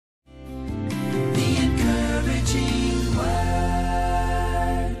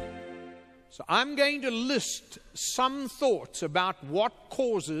So I'm going to list some thoughts about what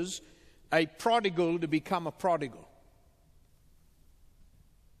causes a prodigal to become a prodigal.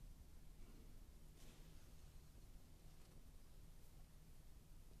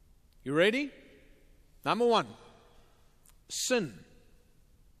 You ready? Number one, sin.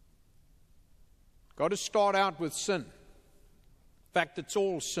 Got to start out with sin. In fact, it's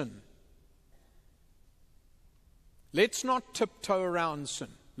all sin. Let's not tiptoe around sin.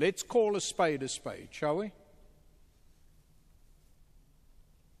 Let's call a spade, shall we?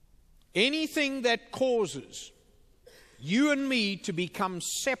 Anything that causes you and me to become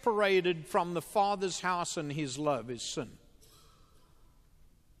separated from the Father's house and His love is sin.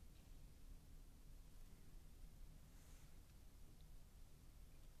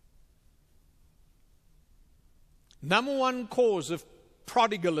 Number one cause of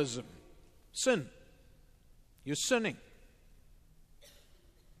prodigalism, sin. You're sinning.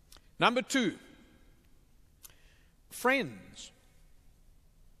 Number two, friends.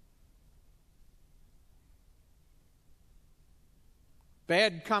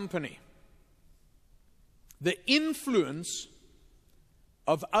 Bad company. The influence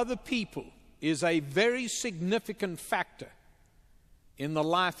of other people is a very significant factor in the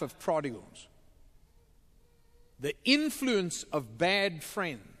life of prodigals. The influence of bad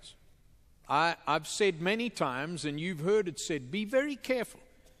friends. I've said many times, and you've heard it said, be very careful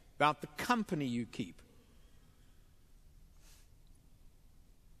about the company you keep.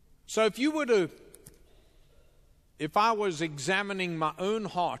 So if I was examining my own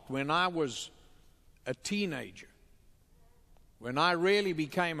heart when I was a teenager, when I really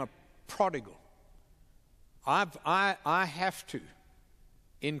became a prodigal, I have to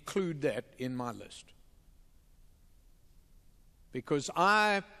include that in my list. Because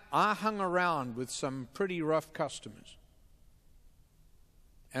I hung around with some pretty rough customers.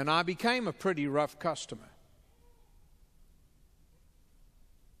 And I became a pretty rough customer.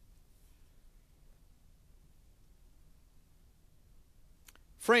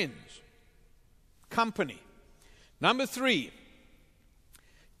 Friends, company. Number three,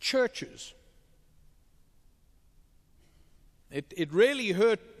 churches. It really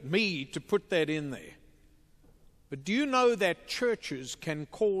hurt me to put that in there. But do you know that churches can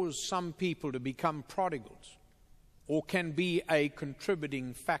cause some people to become prodigals, or can be a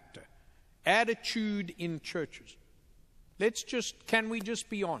contributing factor? Attitude in churches. Can we just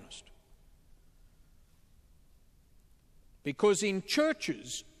be honest? Because in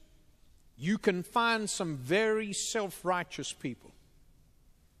churches, you can find some very self-righteous people.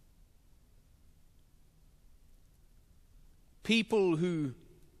 People who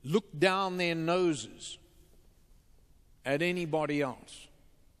look down their noses at anybody else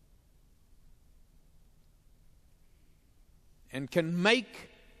and can make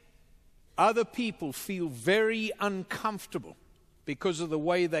other people feel very uncomfortable because of the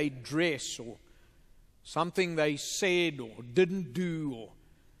way they dress or something they said or didn't do,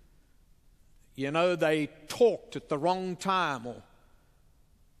 or they talked at the wrong time, or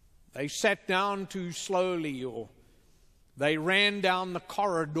they sat down too slowly, or they ran down the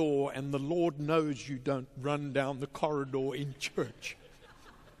corridor, and the Lord knows you don't run down the corridor in church.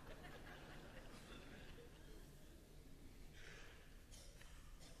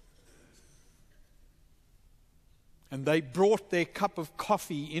 And they brought their cup of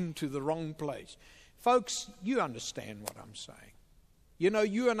coffee into the wrong place. Folks, you understand what I'm saying.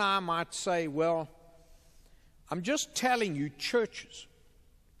 You and I might say, well, I'm just telling you, churches.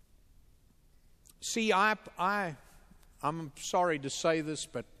 See, I'm sorry to say this,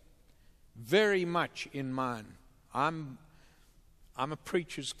 but very much in mine. I'm a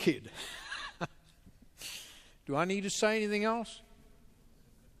preacher's kid. Do I need to say anything else?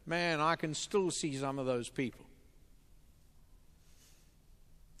 Man, I can still see some of those people.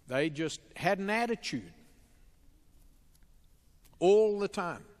 They just had an attitude all the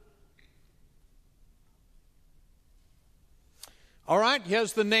time. All right,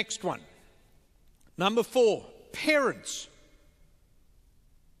 here's the next one. Number 4, parents.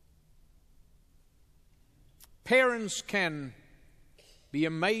 Parents can be a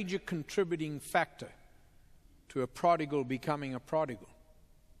major contributing factor to a prodigal becoming a prodigal.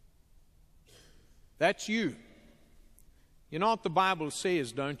 That's you. You know what the Bible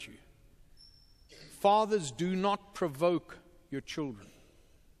says, don't you? Fathers, do not provoke your children.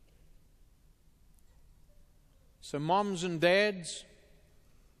 So moms and dads,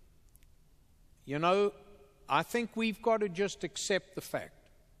 I think we've got to just accept the fact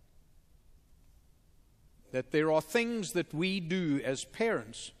that there are things that we do as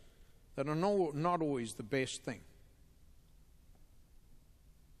parents that are not always the best thing.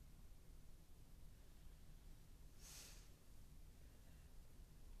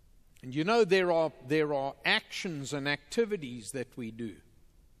 And you know, there are actions and activities that we do.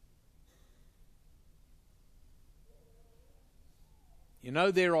 You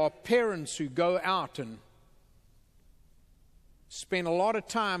know, there are parents who go out and spend a lot of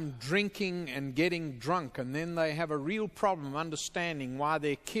time drinking and getting drunk, and then they have a real problem understanding why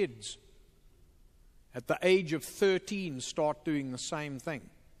their kids at the age of 13 start doing the same thing.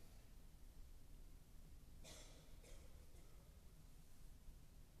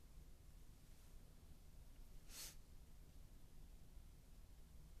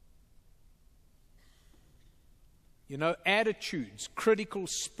 You know, attitudes, critical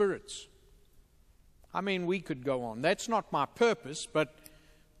spirits. I mean, we could go on. That's not my purpose, but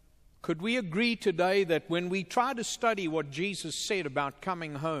could we agree today that when we try to study what Jesus said about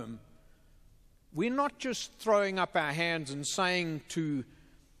coming home, we're not just throwing up our hands and saying to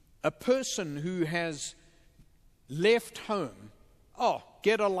a person who has left home, oh,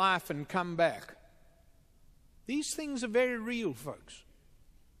 get a life and come back. These things are very real, folks.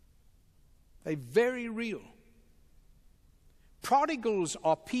 They're very real. Prodigals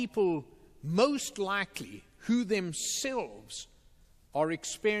are people most likely who themselves are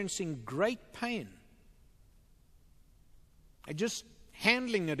experiencing great pain. They're just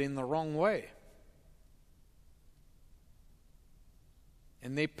handling it in the wrong way.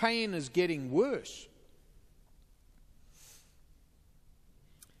 And their pain is getting worse.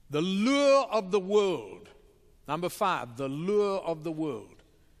 The lure of the world. Number 5, the lure of the world.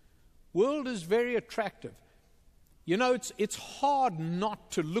 World is very attractive. You know, it's hard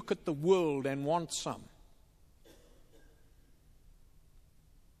not to look at the world and want some.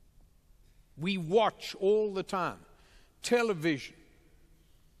 We watch all the time. Television,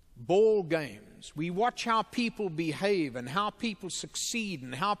 ball games. We watch how people behave and how people succeed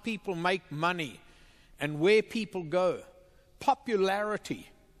and how people make money and where people go. Popularity.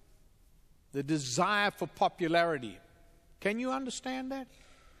 The desire for popularity. Can you understand that?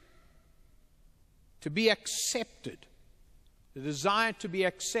 To be accepted. The desire to be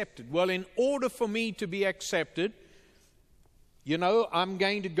accepted. Well, in order for me to be accepted, you know, I'm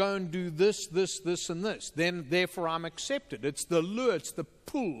going to go and do this, this, this, and this. Then, therefore, I'm accepted. It's the lure, it's the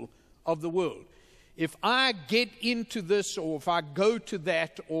pull of the world. If I get into this, or if I go to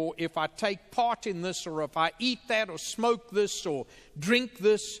that, or if I take part in this, or if I eat that, or smoke this, or drink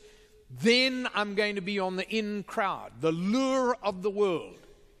this, then I'm going to be on the in crowd. The lure of the world.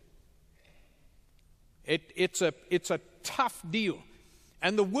 It's a tough deal.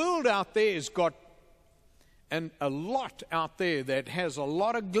 And the world out there has got a lot out there that has a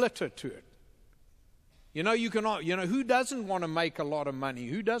lot of glitter to it. You know, who doesn't want to make a lot of money?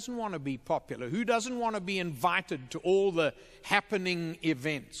 Who doesn't want to be popular? Who doesn't want to be invited to all the happening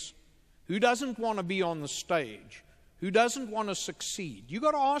events? Who doesn't want to be on the stage? Who doesn't want to succeed? You've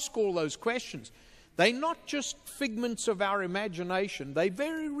got to ask all those questions. They're not just figments of our imagination. They're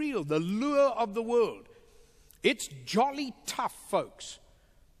very real. The lure of the world. It's jolly tough, folks,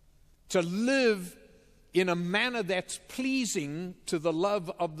 to live in a manner that's pleasing to the love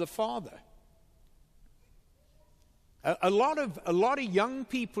of the Father. A lot of young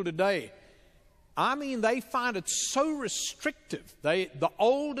people today, I mean, they find it so restrictive. The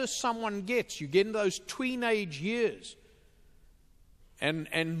older someone gets, you get into those teenage years,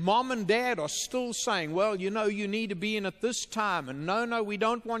 and mom and dad are still saying, well, you know, you need to be in at this time, and no, we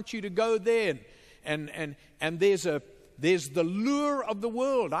don't want you to go there. And there's the lure of the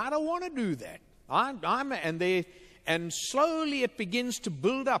world. I don't want to do that. And slowly it begins to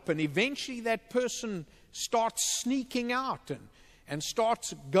build up, and eventually that person starts sneaking out and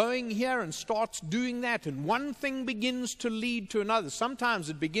starts going here and starts doing that, and one thing begins to lead to another. Sometimes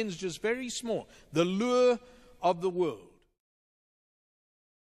it begins just very small. The lure of the world.